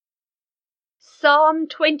Psalm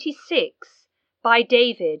 26 by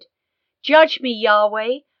David. Judge me,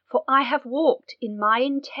 Yahweh, for I have walked in my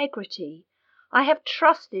integrity. I have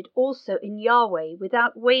trusted also in Yahweh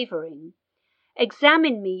without wavering.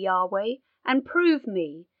 Examine me, Yahweh, and prove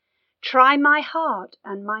me. Try my heart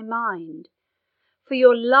and my mind. For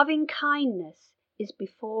your loving kindness is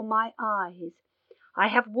before my eyes. I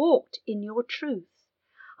have walked in your truth.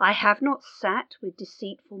 I have not sat with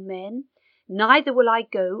deceitful men, neither will I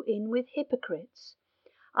go in with hypocrites.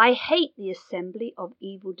 I hate the assembly of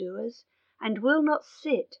evildoers, and will not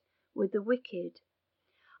sit with the wicked.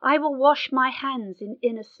 I will wash my hands in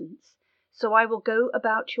innocence, so I will go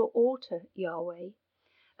about your altar, Yahweh,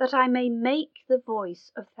 that I may make the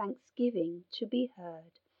voice of thanksgiving to be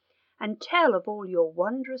heard, and tell of all your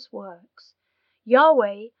wondrous works.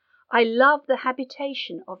 Yahweh, I love the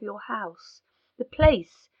habitation of your house, the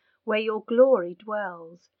place where your glory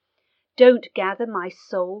dwells. Don't gather my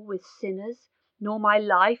soul with sinners, nor my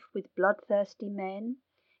life with bloodthirsty men,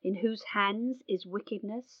 in whose hands is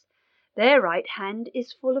wickedness. Their right hand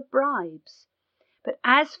is full of bribes. But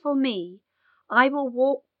as for me, I will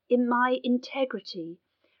walk in my integrity.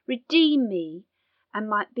 Redeem me,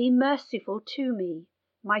 and be merciful to me.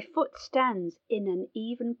 My foot stands in an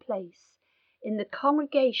even place. In the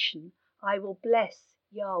congregation I will bless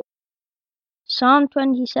Yahweh. Psalm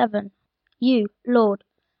 27. You, Lord,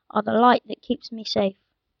 are the light that keeps me safe.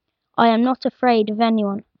 I am not afraid of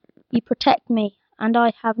anyone. You protect me, and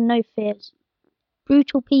I have no fears.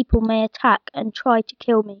 Brutal people may attack and try to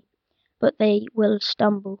kill me, but they will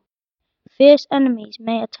stumble. Fierce enemies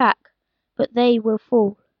may attack, but they will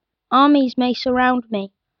fall. Armies may surround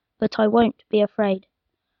me, but I won't be afraid.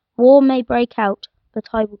 War may break out, but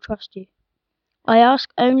I will trust you. I ask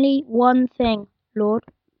only one thing, Lord.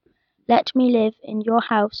 Let me live in your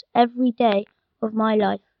house every day of my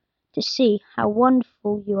life, to see how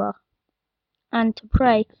wonderful you are, and to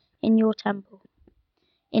pray in your temple.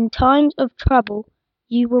 In times of trouble,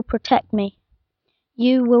 you will protect me.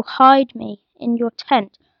 You will hide me in your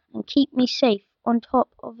tent and keep me safe on top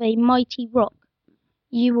of a mighty rock.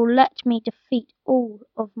 You will let me defeat all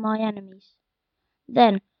of my enemies.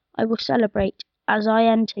 Then I will celebrate as I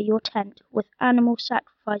enter your tent with animal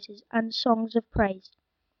sacrifices and songs of praise.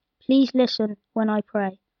 Please listen when I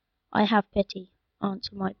pray. I have pity.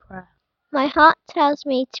 Answer my prayer. My heart tells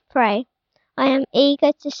me to pray. I am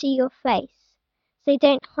eager to see your face, so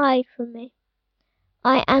don't hide from me.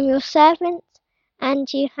 I am your servant, and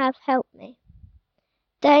you have helped me.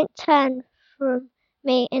 Don't turn from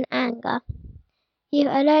me in anger. You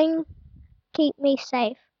alone keep me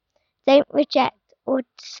safe. Don't reject or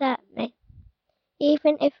desert me.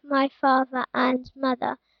 Even if my father and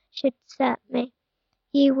mother should desert me,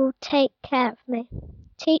 you will take care of me.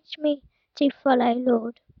 Teach me to follow,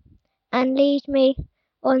 Lord, and lead me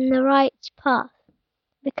on the right path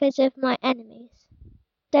because of my enemies.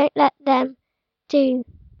 Don't let them do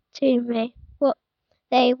to me what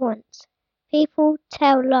they want. People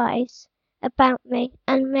tell lies about me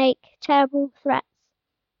and make terrible threats,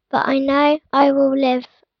 but I know I will live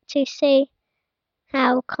to see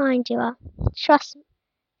how kind you are. Trust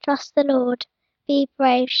the Lord. Be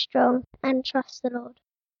brave, strong, and trust the Lord.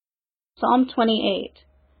 Psalm 28.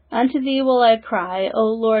 Unto thee will I cry, O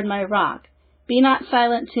Lord my rock. Be not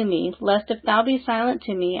silent to me, lest if thou be silent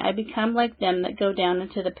to me, I become like them that go down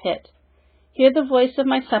into the pit. Hear the voice of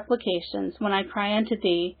my supplications, when I cry unto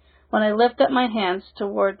thee, when I lift up my hands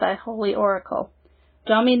toward thy holy oracle.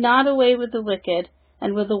 Draw me not away with the wicked,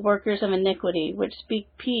 and with the workers of iniquity, which speak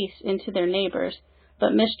peace into their neighbors,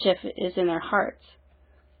 but mischief is in their hearts.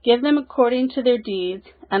 Give them according to their deeds,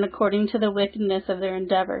 and according to the wickedness of their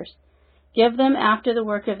endeavors. Give them after the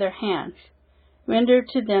work of their hands. Render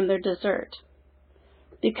to them their desert.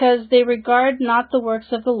 Because they regard not the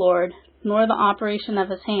works of the Lord, nor the operation of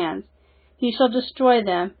his hands, he shall destroy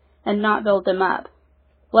them, and not build them up.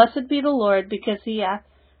 Blessed be the Lord, because he hath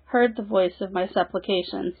heard the voice of my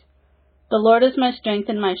supplications. The Lord is my strength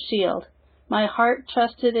and my shield. My heart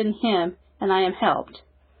trusted in him, and I am helped.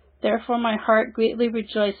 Therefore my heart greatly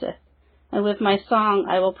rejoiceth, and with my song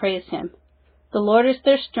I will praise him. The Lord is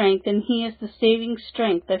their strength, and he is the saving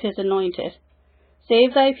strength of his anointed.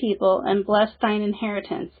 Save thy people, and bless thine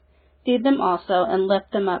inheritance. Feed them also, and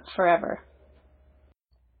lift them up forever.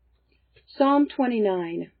 Psalm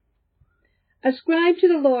 29. Ascribe to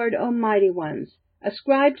the Lord, O mighty ones.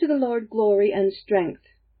 Ascribe to the Lord glory and strength.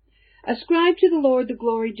 Ascribe to the Lord the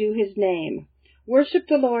glory due his name. Worship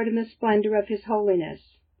the Lord in the splendor of his holiness.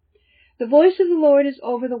 The voice of the Lord is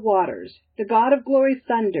over the waters. The God of glory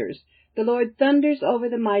thunders. The Lord thunders over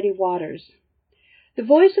the mighty waters. The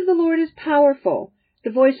voice of the Lord is powerful. The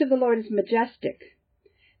voice of the Lord is majestic.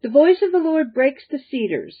 The voice of the Lord breaks the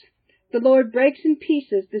cedars. The Lord breaks in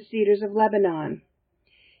pieces the cedars of Lebanon.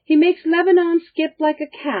 He makes Lebanon skip like a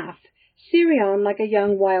calf, Sirion like a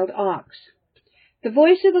young wild ox. The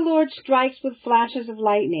voice of the Lord strikes with flashes of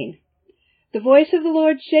lightning. The voice of the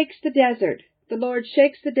Lord shakes the desert. The Lord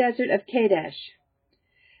shakes the desert of Kadesh.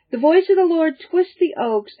 The voice of the Lord twists the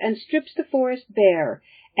oaks and strips the forest bare,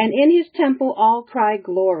 and in his temple all cry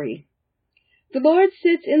glory. The Lord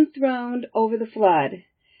sits enthroned over the flood.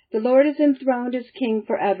 The Lord is enthroned as king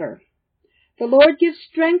forever. The Lord gives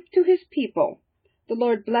strength to his people. The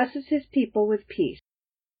Lord blesses his people with peace.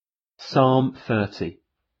 Psalm 30.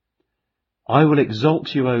 I will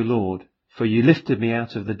exalt you, O Lord, for you lifted me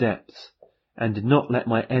out of the depths, and did not let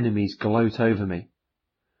my enemies gloat over me.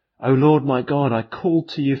 O Lord my God, I called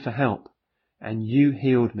to you for help, and you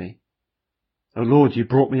healed me. O Lord, you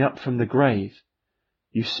brought me up from the grave.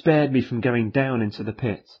 You spared me from going down into the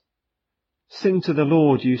pit. Sing to the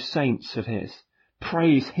Lord, you saints of his.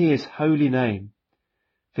 Praise his holy name.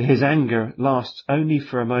 For his anger lasts only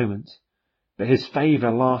for a moment, but his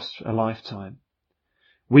favour lasts a lifetime.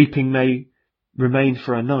 Weeping may remain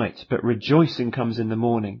for a night, but rejoicing comes in the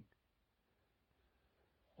morning.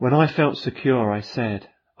 When I felt secure, I said,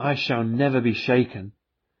 I shall never be shaken.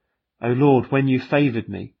 O Lord, when you favoured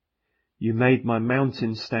me, you made my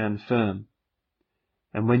mountain stand firm.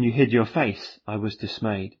 And when you hid your face, I was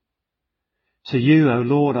dismayed. To you, O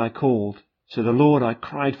Lord, I called. To the Lord I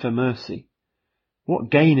cried for mercy.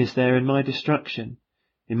 What gain is there in my destruction,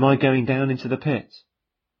 in my going down into the pit?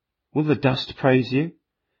 Will the dust praise you?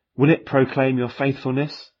 Will it proclaim your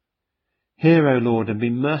faithfulness? Hear, O Lord, and be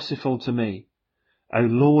merciful to me. O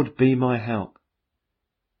Lord, be my help.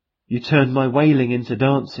 You turned my wailing into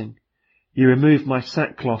dancing. You removed my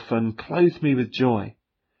sackcloth and clothed me with joy,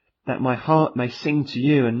 that my heart may sing to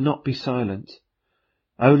you and not be silent.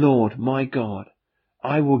 O Lord, my God,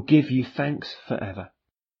 I will give you thanks forever.